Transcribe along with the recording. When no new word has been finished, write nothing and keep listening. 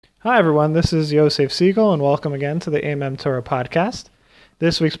Hi everyone, this is Yosef Siegel, and welcome again to the Torah podcast.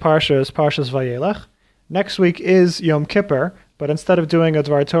 This week's Parsha is Parshas Vayeilech. Next week is Yom Kippur, but instead of doing a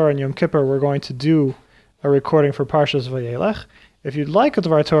Dvar Torah on Yom Kippur, we're going to do a recording for Parshas Vayeilech. If you'd like a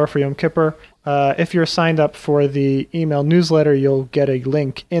Dvar Torah for Yom Kippur, if you're signed up for the email newsletter, you'll get a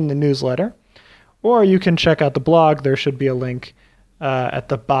link in the newsletter. Or you can check out the blog. There should be a link at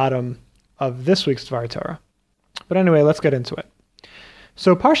the bottom of this week's Dvar Torah. But anyway, let's get into it.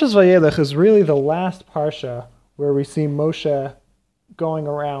 So Parshas Vayeilech is really the last Parsha where we see Moshe going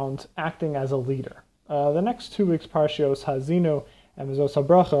around acting as a leader. The next 2 weeks, Parshios Hazinu and Mizos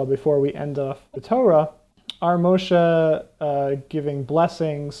HaBracha, before we end off the Torah, are Moshe giving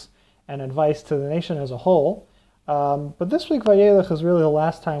blessings and advice to the nation as a whole. But this week, Vayeilech is really the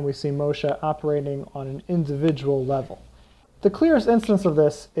last time we see Moshe operating on an individual level. The clearest instance of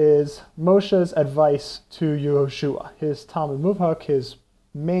this is Moshe's advice to Yehoshua, his Talmud Muvhak, his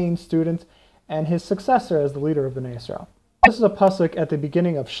main student, and his successor as the leader of Bnei Israel. This is a pasuk at the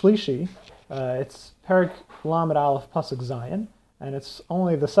beginning of Shlishi. It's Perek Lamed Aleph pasuk Zayin, and it's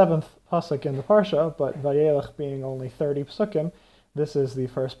only the 7th pasuk in the parsha, but Vayeilech being only 30 pasukim, this is the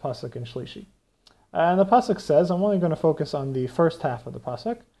first pasuk in Shlishi. And the pasuk says, I'm only going to focus on the first half of the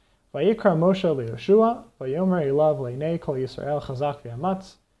pasuk. Vayikra Moshe leYehoshua, vayomer elav leinei kol Yisrael chazak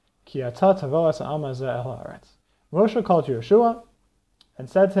v'amatz, ki ata tavo es ha'am hazeh el haaretz. Moshe called to Yehoshua and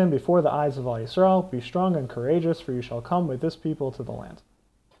said to him before the eyes of all Yisrael, be strong and courageous, for you shall come with this people to the land.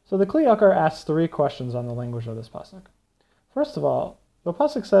 So the Kli Yakar asks 3 questions on the language of this pasuk. First of all, the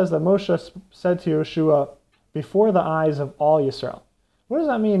pasuk says that Moshe said to Yehoshua before the eyes of all Yisrael. What does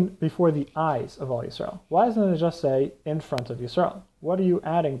that mean, before the eyes of all Yisrael? Why doesn't it just say in front of Yisrael? What are you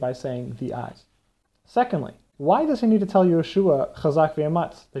adding by saying the eyes? Secondly, why does he need to tell Yehoshua chazak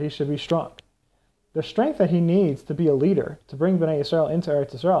v'amatz, that he should be strong? The strength that he needs to be a leader, to bring Bnei Yisrael into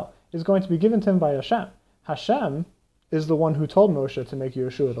Eretz Yisrael, is going to be given to him by Hashem. Hashem is the one who told Moshe to make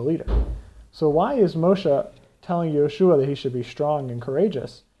Yehoshua the leader. So why is Moshe telling Yehoshua that he should be strong and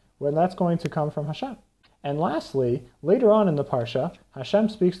courageous when that's going to come from Hashem? And lastly, later on in the Parsha, Hashem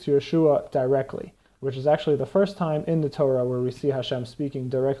speaks to Yehoshua directly, which is actually the first time in the Torah where we see Hashem speaking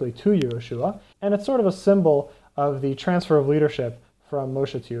directly to Yehoshua, and it's sort of a symbol of the transfer of leadership from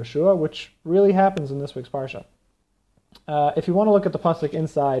Moshe to Yehoshua, which really happens in this week's Parsha. If you want to look at the pasuk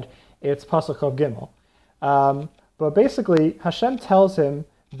inside, it's pasuk of Gimel. But basically, Hashem tells him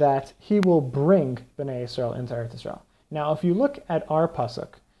that he will bring Bnei Yisrael into Eretz Yisrael. Now, if you look at our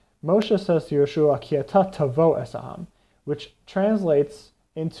pasuk, Moshe says to Yehoshua, ki ata tavo es ha'am, which translates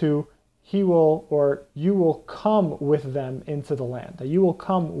into he will, or you will come with them into the land, that you will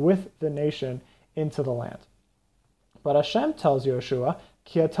come with the nation into the land. But Hashem tells Yehoshua,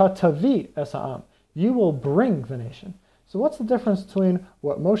 ki ata tavi es ha'am, you will bring the nation. So what's the difference between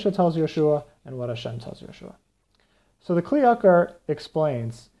what Moshe tells Yehoshua and what Hashem tells Yehoshua? So the Kli Yakar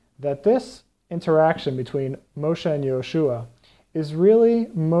explains that this interaction between Moshe and Yehoshua is really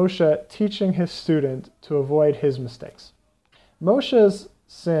Moshe teaching his student to avoid his mistakes. Moshe's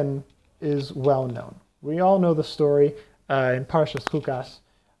sin is well known. We all know the story in Parshas Chukas,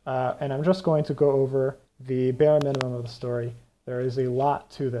 and I'm just going to go over the bare minimum of the story. There is a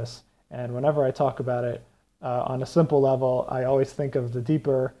lot to this, and whenever I talk about it on a simple level, I always think of the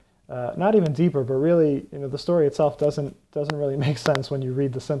deeper, not even deeper, but really, the story itself doesn't really make sense when you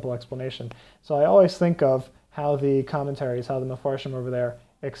read the simple explanation. So I always think of how the commentaries, how the Mefarshim over there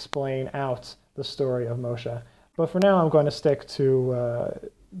explain out the story of Moshe. But for now, I'm going to stick to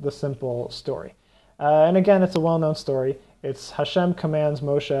the simple story. And again, it's a well-known story. It's Hashem commands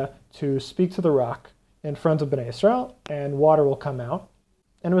Moshe to speak to the rock in front of Bnei Israel, and water will come out.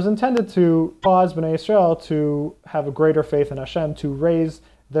 And it was intended to cause Bnei Israel to have a greater faith in Hashem, to raise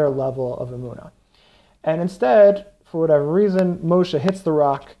their level of emunah. And instead, for whatever reason, Moshe hits the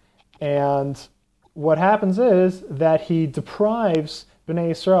rock, and what happens is that he deprives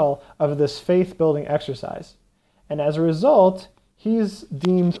Bnei Israel of this faith-building exercise. And as a result, he's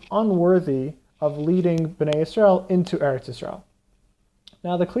deemed unworthy of leading Bnei Israel into Eretz Yisrael.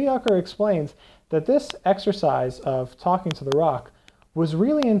 Now, the Kli Yakar explains that this exercise of talking to the rock was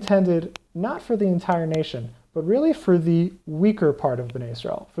really intended not for the entire nation, but really for the weaker part of Bnei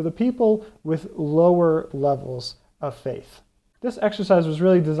Israel, for the people with lower levels of faith. This exercise was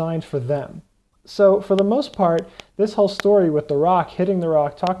really designed for them. So for the most part, this whole story with the rock, hitting the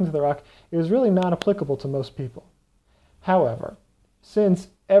rock, talking to the rock, is really not applicable to most people. However, since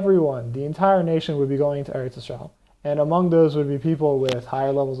everyone, the entire nation, would be going to Eretz Yisrael, and among those would be people with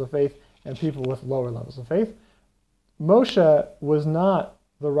higher levels of faith and people with lower levels of faith, Moshe was not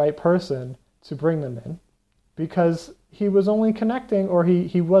the right person to bring them in. because he was only connecting, or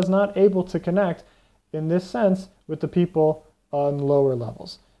he was not able to connect in this sense with the people on lower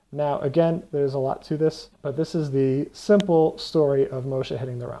levels. Now, again, there's a lot to this, but this is the simple story of Moshe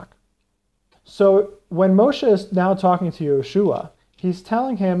hitting the rock. So when Moshe is now talking to Yehoshua, he's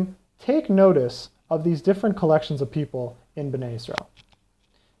telling him, take notice of these different collections of people in Bnei Israel.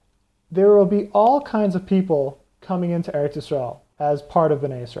 There will be all kinds of people coming into Eretz Israel as part of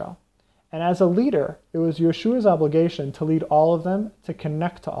Bnei Israel. And as a leader, it was Yeshua's obligation to lead all of them, to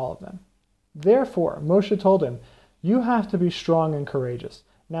connect to all of them. Therefore, Moshe told him, you have to be strong and courageous.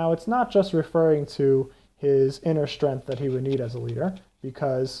 Now, it's not just referring to his inner strength that he would need as a leader,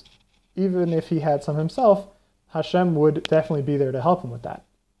 because even if he had some himself, Hashem would definitely be there to help him with that.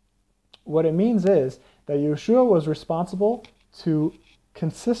 What it means is that Yehoshua was responsible to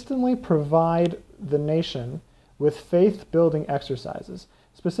consistently provide the nation with faith-building exercises,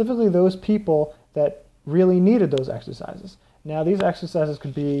 specifically those people that really needed those exercises. Now, these exercises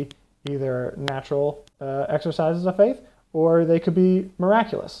could be either natural exercises of faith, or they could be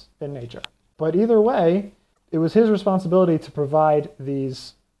miraculous in nature. But either way, it was his responsibility to provide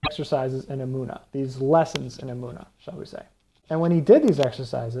these exercises in Emunah, these lessons in Emunah, shall we say. And when he did these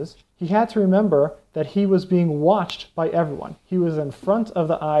exercises, he had to remember that he was being watched by everyone. He was in front of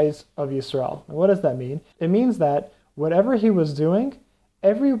the eyes of Yisrael. And what does that mean? It means that whatever he was doing,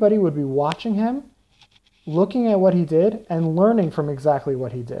 everybody would be watching him, looking at what he did, and learning from exactly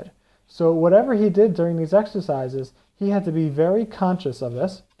what he did. So whatever he did during these exercises, he had to be very conscious of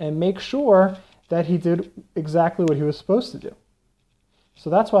this and make sure that he did exactly what he was supposed to do. So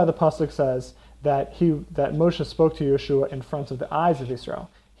that's why the pasuk says that Moshe spoke to Yehoshua in front of the eyes of Israel.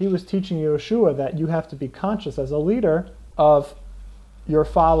 He was teaching Yehoshua that you have to be conscious as a leader of your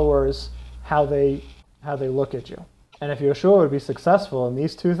followers, how they look at you. And if Yehoshua would be successful in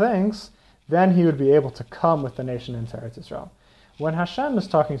these two things, then he would be able to come with the nation into Eretz Israel. When Hashem is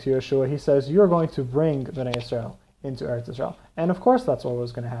talking to Yehoshua, he says, you are going to bring Bnei Israel into Eretz Israel. And of course that's what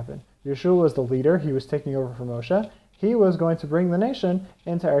was going to happen. Yehoshua was the leader. He was taking over from Moshe. He was going to bring the nation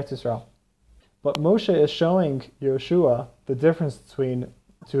into Eretz Israel. But Moshe is showing Yehoshua the difference between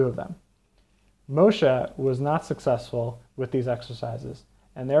the two of them. Moshe was not successful with these exercises,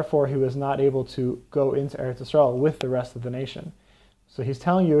 and therefore he was not able to go into Eretz Israel with the rest of the nation. So he's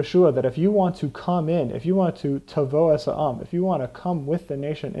telling Yehoshua that if you want to come in, if you want to tavo es ha'am, if you want to come with the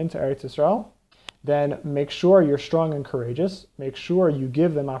nation into Eretz Israel, then make sure you're strong and courageous. Make sure you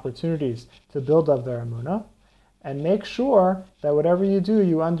give them opportunities to build up their emunah, and make sure that whatever you do,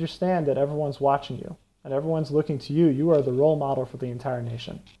 you understand that everyone's watching you, and everyone's looking to you. You are the role model for the entire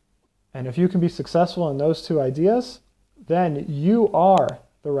nation. And if you can be successful in those two ideas, then you are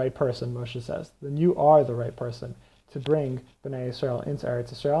the right person, Moshe says. Then you are the right person to bring Bnei Israel into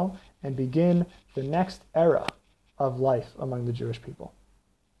Eretz Israel and begin the next era of life among the Jewish people.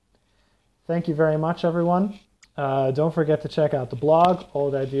 Thank you very much, everyone. Don't forget to check out the blog,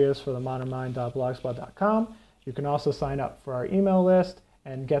 Old Ideas for the Modern Mind.blogspot.com. You can also sign up for our email list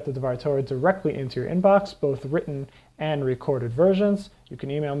and get the Dvar Torah directly into your inbox, both written and recorded versions. You can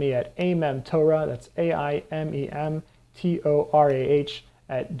email me at amemtorah, that's AIMEMTORAH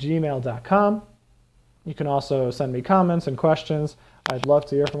 @gmail.com. You can also send me comments and questions. I'd love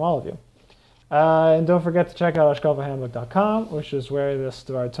to hear from all of you. And don't forget to check out ashkavahandbook.com, which is where this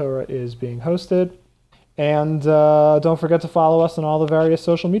Dvar Torah is being hosted. And don't forget to follow us on all the various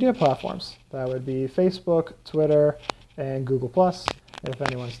social media platforms. That would be Facebook, Twitter, and Google+, if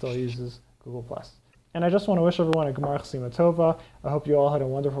anyone still uses Google+. And I just want to wish everyone a Gemar Chesima Tova. I hope you all had a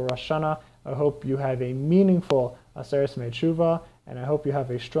wonderful Rosh Hashanah. I hope you have a meaningful Aseret Yemei Tshuva, and I hope you have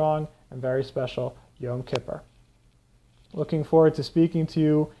a strong and very special Yom Kippur. Looking forward to speaking to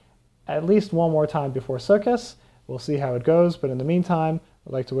you at least one more time before Sukkot. We'll see how it goes, but in the meantime,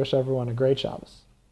 I'd like to wish everyone a great Shabbos.